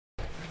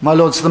My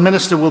Lords, the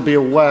Minister will be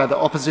aware that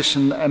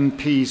opposition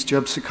MPs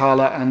Job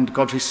Sikala and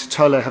Godfrey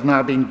Sitole have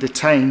now been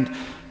detained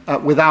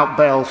without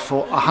bail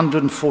for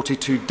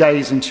 142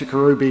 days in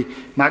Chikurubi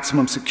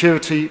maximum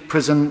security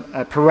prison,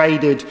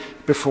 paraded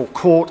before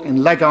court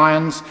in leg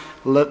irons,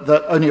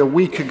 that only a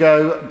week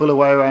ago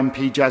Bulawayo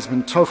MP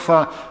Jasmine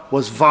Tofa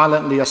was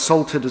violently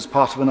assaulted as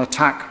part of an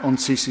attack on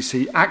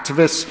CCC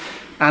activists,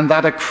 and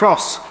that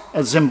across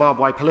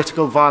Zimbabwe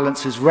political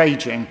violence is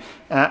raging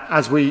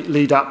as we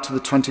lead up to the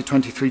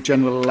 2023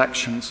 general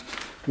elections.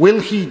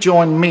 Will he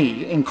join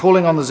me in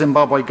calling on the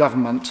Zimbabwe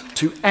government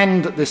to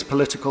end this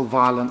political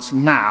violence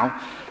now?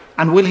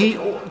 And will he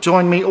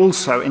join me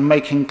also in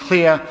making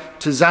clear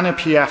to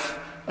ZANU-PF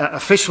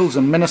officials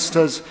and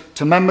ministers,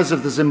 to members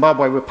of the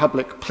Zimbabwe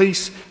Republic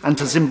Police and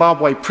to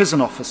Zimbabwe prison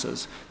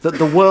officers that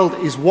the world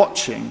is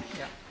watching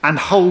and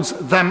holds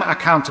them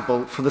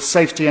accountable for the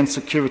safety and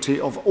security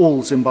of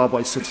all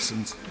Zimbabwe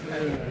citizens?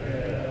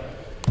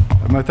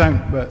 I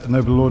thank the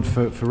Noble Lord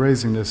for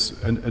raising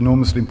this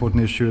enormously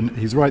important issue, and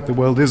he's right, the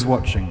world is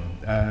watching,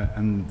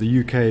 and the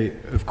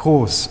UK, of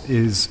course,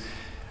 is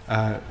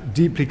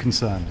deeply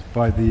concerned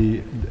by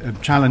the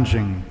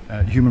challenging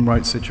human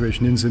rights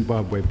situation in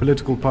Zimbabwe.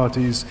 Political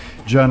parties,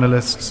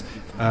 journalists,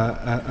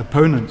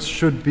 opponents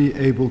should be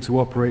able to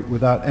operate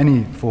without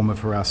any form of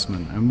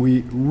harassment, and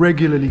we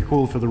regularly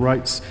call for the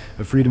rights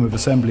of freedom of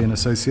assembly and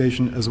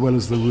association, as well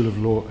as the rule of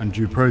law and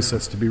due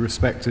process, to be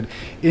respected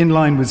in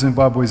line with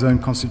Zimbabwe's own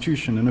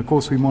constitution. And of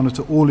course we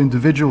monitor all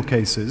individual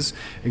cases,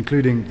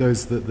 including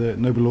those that the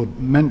Noble Lord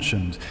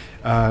mentioned,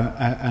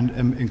 and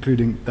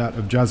including that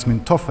of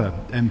Jasmine Tofa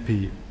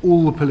MP.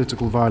 All the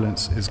political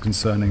violence is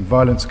concerning.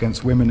 Violence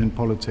against women in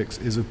politics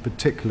is of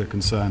particular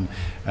concern,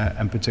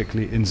 and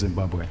particularly in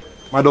Zimbabwe.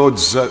 My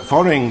Lords,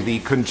 following the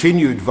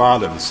continued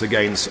violence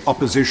against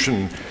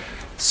opposition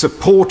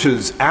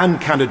supporters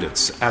and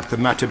candidates at the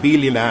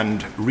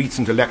Matabeleland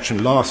recent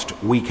election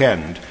last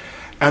weekend,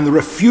 and the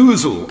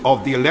refusal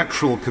of the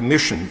Electoral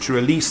Commission to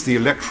release the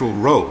electoral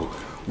roll,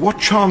 what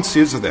chance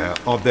is there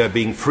of there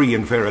being free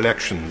and fair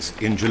elections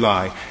in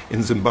July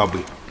in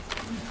Zimbabwe?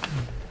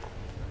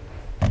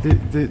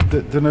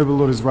 The Noble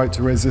Lord is right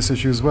to raise this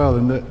issue as well,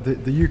 and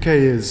the UK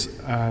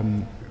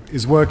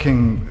is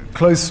working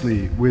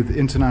closely with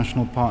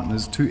international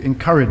partners to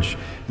encourage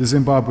the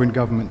Zimbabwean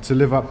government to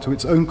live up to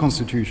its own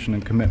constitution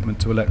and commitment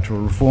to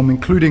electoral reform,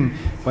 including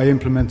by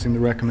implementing the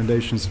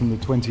recommendations from the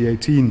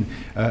 2018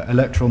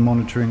 electoral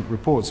monitoring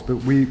reports. But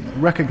we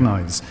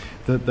recognise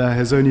that there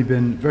has only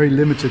been very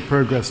limited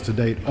progress to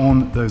date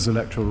on those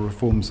electoral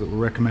reforms that were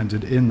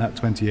recommended in that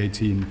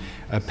 2018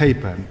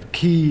 paper.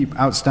 Key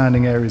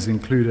outstanding areas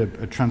include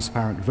a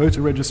transparent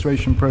voter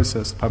registration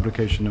process,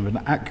 publication of an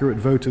accurate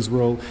voters'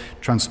 roll,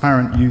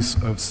 transparent use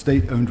of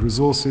state-owned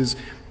resources,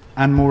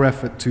 and more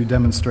effort to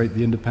demonstrate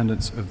the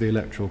independence of the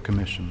Electoral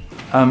Commission.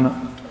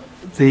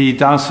 The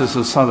Diocese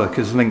of Southwark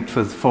is linked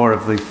with 4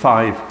 of the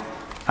 5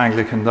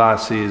 Anglican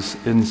dioceses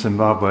in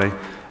Zimbabwe,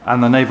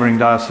 and the neighbouring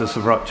Diocese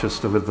of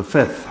Rochester with the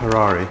 5th,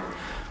 Harare.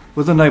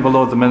 Would the Noble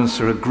Lord the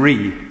Minister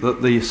agree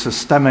that the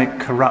systemic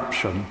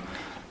corruption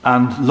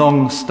and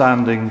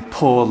long-standing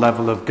poor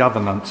level of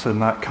governance in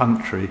that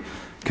country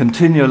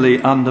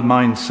continually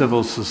undermines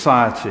civil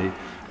society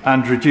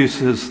and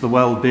reduces the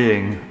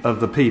well-being of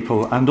the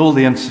people and all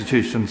the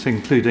institutions,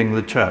 including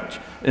the Church,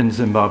 in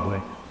Zimbabwe?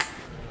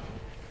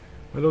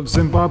 Well, Lord,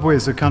 Zimbabwe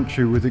is a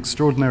country with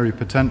extraordinary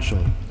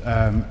potential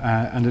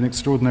and an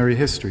extraordinary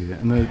history,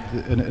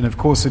 and of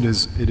course it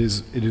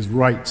is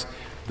right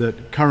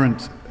that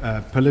current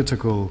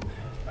political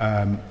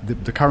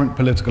the current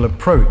political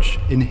approach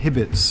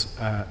inhibits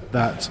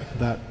that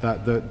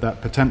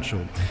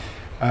potential.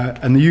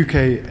 And the UK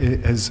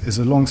is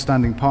a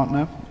long-standing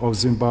partner of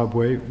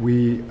Zimbabwe.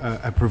 We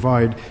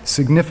provide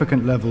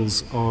significant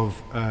levels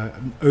of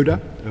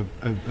ODA,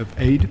 of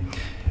aid.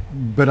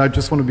 But I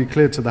just want to be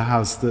clear to the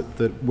House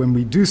that when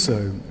we do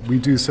so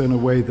in a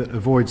way that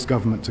avoids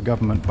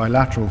government-to-government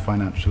bilateral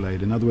financial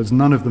aid. In other words,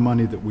 none of the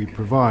money that we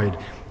provide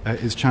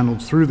is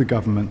channeled through the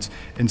government.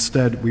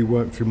 Instead, we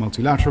work through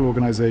multilateral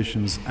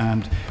organizations,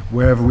 and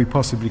wherever we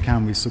possibly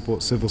can, we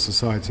support civil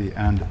society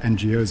and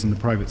NGOs in the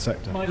private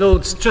sector. My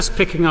Lords, just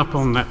picking up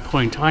on that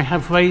point, I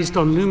have raised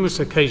on numerous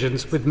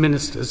occasions with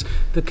ministers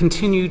the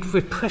continued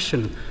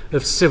repression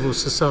of civil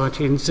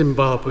society in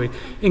Zimbabwe,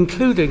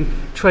 including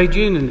trade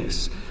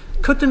unionists.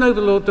 Could the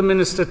Noble Lord the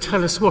Minister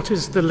tell us what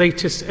is the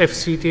latest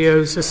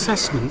FCDO's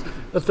assessment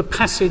of the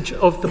passage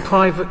of the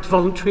Private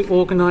Voluntary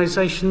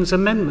Organisations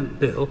Amendment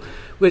Bill,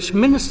 which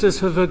ministers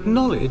have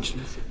acknowledged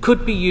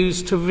could be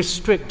used to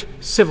restrict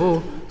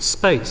civil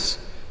space?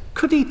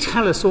 Could he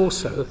tell us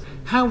also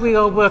how we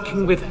are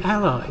working with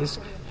allies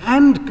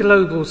and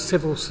global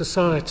civil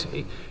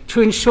society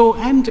to ensure,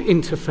 and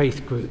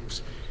interfaith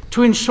groups,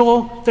 to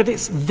ensure that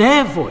it's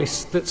their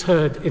voice that's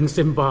heard in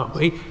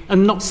Zimbabwe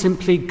and not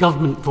simply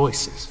government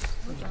voices?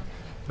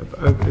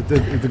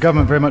 The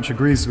government very much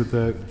agrees with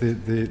the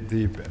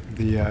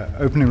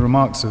opening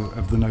remarks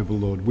of the Noble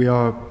Lord. We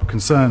are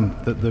concerned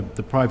that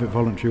the Private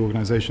Voluntary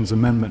Organisations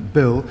Amendment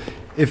Bill,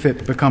 if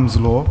it becomes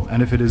law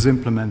and if it is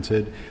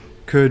implemented,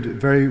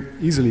 could very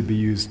easily be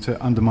used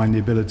to undermine the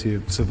ability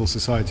of civil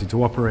society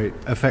to operate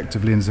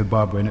effectively in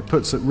Zimbabwe, and it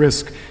puts at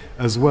risk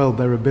as well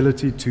their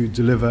ability to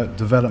deliver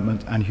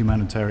development and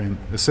humanitarian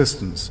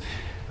assistance.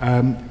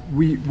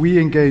 We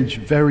engage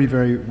very,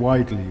 very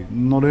widely,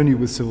 not only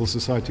with civil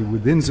society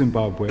within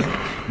Zimbabwe,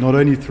 not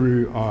only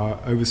through our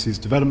overseas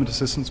development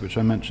assistance, which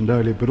I mentioned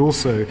earlier, but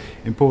also,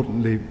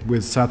 importantly,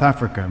 with South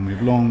Africa. And we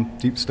have long,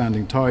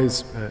 deep-standing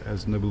ties,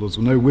 as noble lords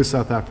will know, with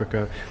South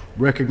Africa,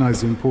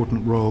 recognize the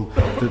important role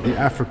that the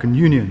African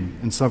Union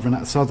and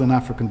Southern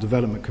African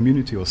Development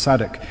Community, or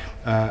SADC,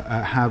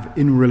 have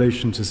in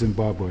relation to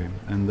Zimbabwe,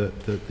 and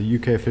that the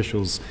UK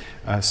officials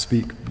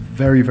speak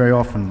very, very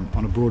often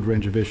on a broad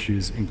range of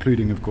issues,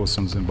 including, of course,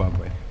 on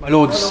Zimbabwe. My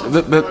Lords,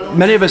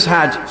 many of us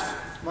had...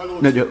 My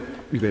Lords, no,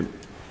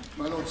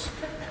 my Lords,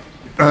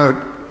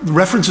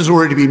 reference has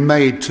already been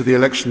made to the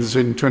elections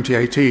in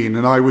 2018,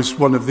 and I was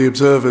one of the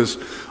observers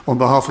on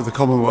behalf of the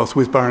Commonwealth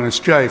with Baroness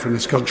J from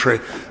this country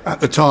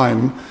at the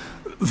time.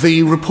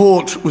 The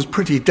report was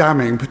pretty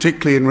damning,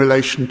 particularly in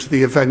relation to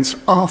the events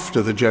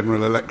after the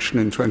general election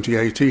in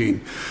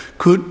 2018.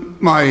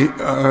 Could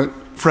my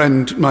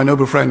my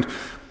noble friend,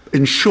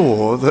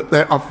 ensure that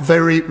there are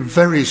very,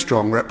 very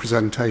strong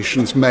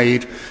representations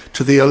made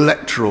to the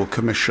Electoral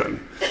Commission,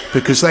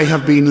 because they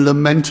have been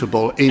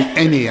lamentable in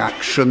any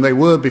action. They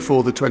were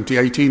before the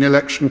 2018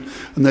 election,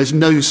 and there's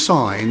no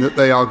sign that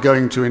they are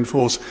going to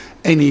enforce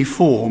any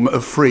form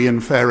of free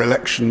and fair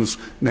elections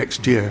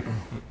next year.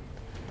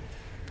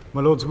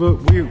 My Lords,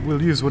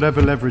 we'll use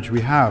whatever leverage we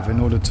have in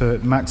order to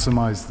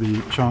maximise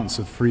the chance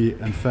of free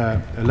and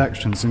fair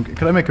elections. And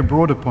can I make a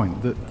broader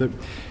point that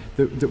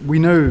we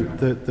know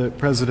that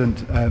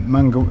President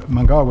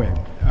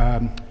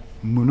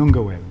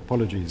Munungawe,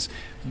 apologies,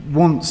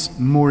 wants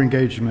more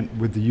engagement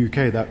with the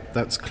UK.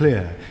 That's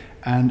clear,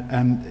 and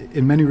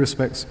in many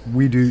respects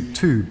we do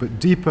too. But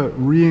deeper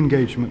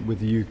re-engagement with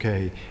the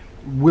UK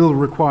will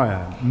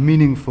require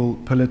meaningful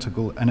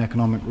political and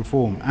economic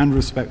reform and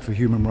respect for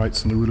human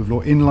rights and the rule of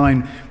law, in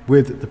line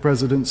with the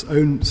President's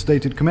own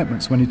stated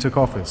commitments when he took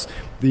office.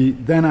 The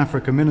then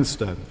Africa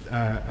Minister,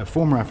 a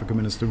former Africa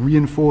Minister,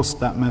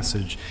 reinforced that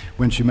message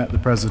when she met the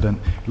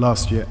President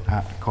last year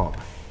at COP.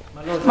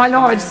 My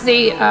Lords,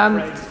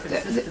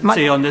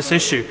 on this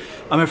issue,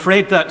 I'm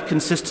afraid that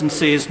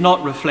consistency is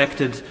not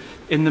reflected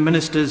in the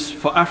Ministers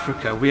for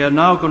Africa. We are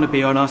now going to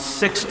be on our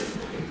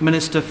 6th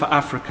Minister for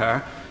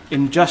Africa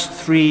in just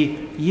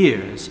 3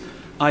 years.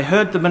 I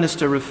heard the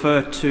Minister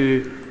refer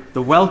to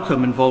the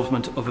welcome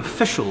involvement of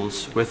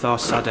officials with our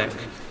SADC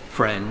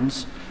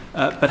friends,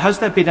 but has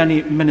there been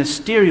any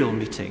ministerial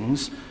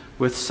meetings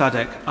with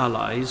SADC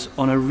allies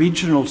on a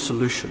regional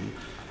solution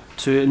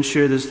to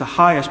ensure there's the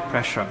highest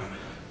pressure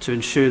to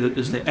ensure that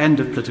there's the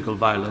end of political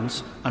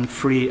violence and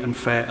free and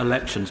fair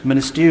elections?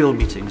 Ministerial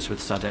meetings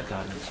with SADC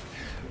allies.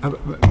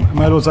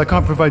 My Lords, I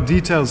can't provide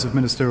details of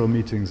ministerial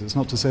meetings. It's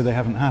not to say they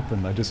haven't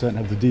happened. I just don't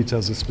have the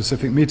details of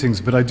specific meetings.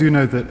 But I do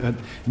know that at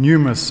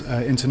numerous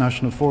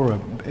international fora,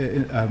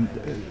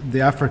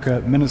 the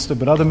Africa Minister,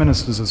 but other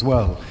ministers as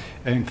well,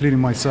 including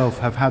myself,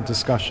 have had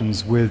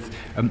discussions with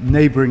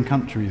neighbouring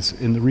countries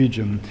in the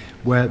region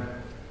where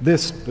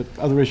this, but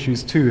other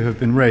issues too, have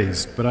been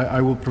raised. But I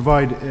will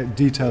provide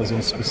details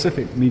on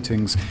specific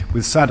meetings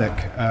with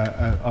SADC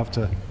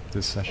after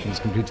this session is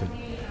completed.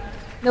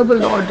 Noble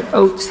Lord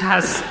Oates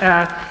has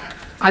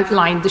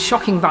outlined the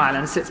shocking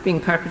violence that's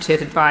being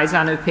perpetrated by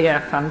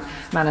ZANU-PF and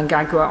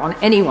Mnangagwa on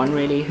anyone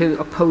really who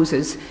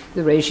opposes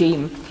the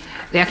regime.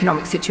 The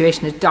economic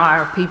situation is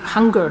dire.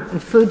 Hunger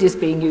and food is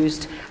being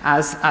used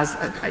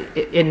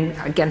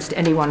against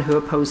anyone who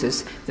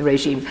opposes the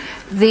regime.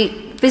 The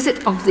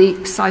visit of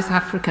the South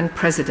African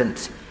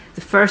President,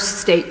 the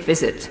first state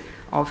visit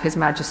of His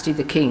Majesty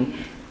the King,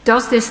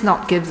 does this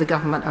not give the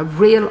government a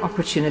real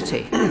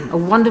opportunity, a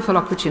wonderful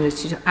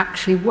opportunity to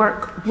actually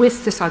work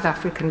with the South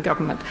African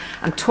government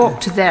and talk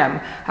to them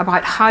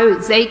about how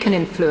they can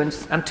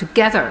influence, and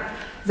together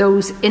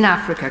those in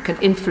Africa can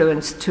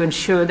influence to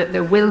ensure that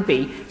there will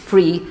be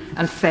free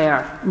and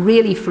fair,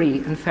 really free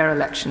and fair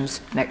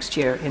elections next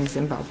year in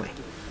Zimbabwe?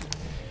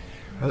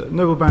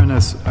 Noble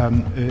Baroness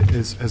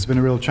has been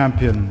a real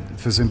champion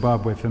for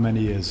Zimbabwe for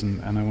many years,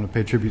 and I want to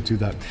pay tribute to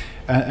that.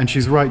 And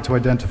she's right to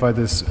identify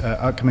this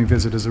upcoming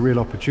visit as a real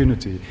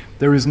opportunity.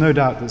 There is no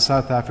doubt that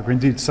South Africa,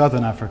 indeed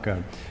Southern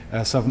Africa,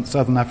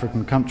 Southern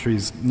African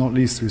countries, not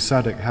least through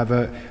SADC,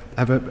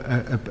 have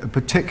a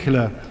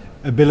particular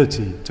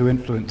ability to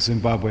influence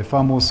Zimbabwe,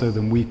 far more so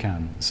than we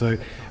can. So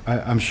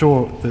I'm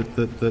sure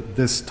that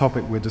this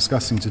topic we're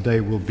discussing today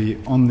will be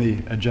on the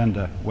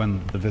agenda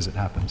when the visit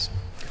happens.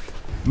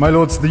 My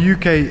Lords, the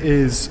UK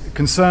is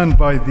concerned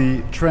by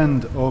the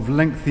trend of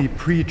lengthy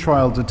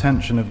pre-trial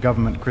detention of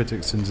government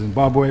critics in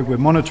Zimbabwe. We're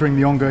monitoring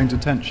the ongoing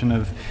detention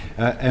of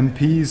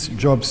MPs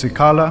Job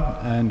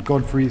Sikala and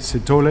Godfrey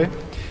Sithole.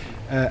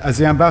 As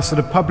the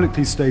ambassador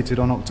publicly stated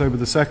on October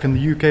the 2nd,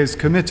 the UK is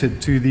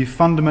committed to the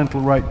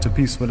fundamental right to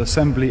peaceful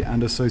assembly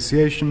and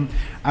association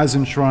as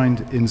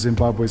enshrined in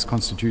Zimbabwe's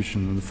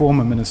constitution. And the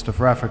former Minister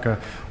for Africa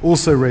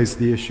also raised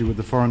the issue with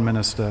the Foreign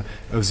Minister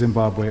of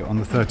Zimbabwe on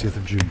the 30th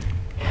of June.